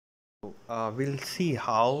We'll see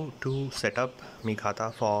how to set up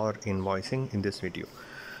Mikata for invoicing in this video.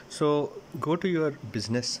 So go to your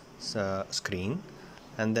business screen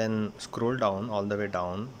and then scroll down all the way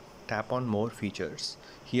down, tap on more features.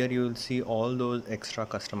 Here you will see all those extra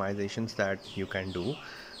customizations that you can do.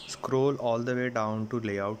 Scroll all the way down to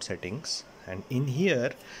layout settings, and in here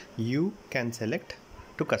you can select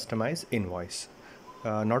to customize invoice.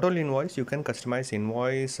 Not only invoice, you can customize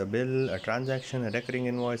invoice, a bill, a transaction, a recurring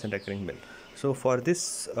invoice, and recurring bill. So for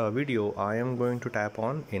this video I am going to tap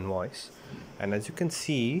on invoice, and as you can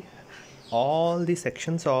see, all the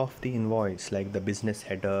sections of the invoice, like the business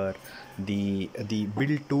header, the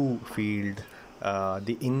bill to field,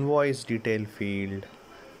 the invoice detail field,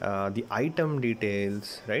 the item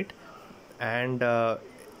details, right, and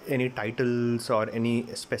any titles or any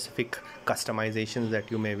specific customizations that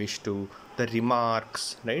you may wish to, the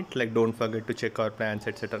remarks, right, like don't forget to check our plans,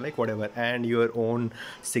 etc., like whatever, and your own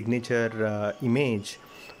signature image,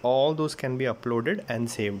 all those can be uploaded and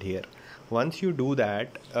saved here. Once you do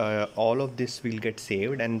that, all of this will get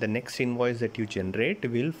saved, and the next invoice that you generate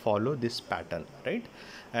will follow this pattern, right?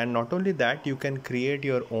 And not only that, you can create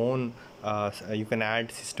your own you can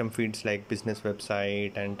add system fields like business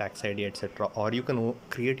website and tax id, etc., or you can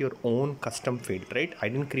create your own custom field, right? I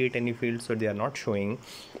didn't create any fields, so they are not showing,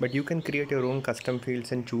 but you can create your own custom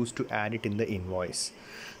fields and choose to add it in the invoice.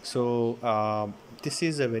 So this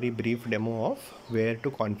is a very brief demo of where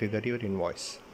to configure your invoice.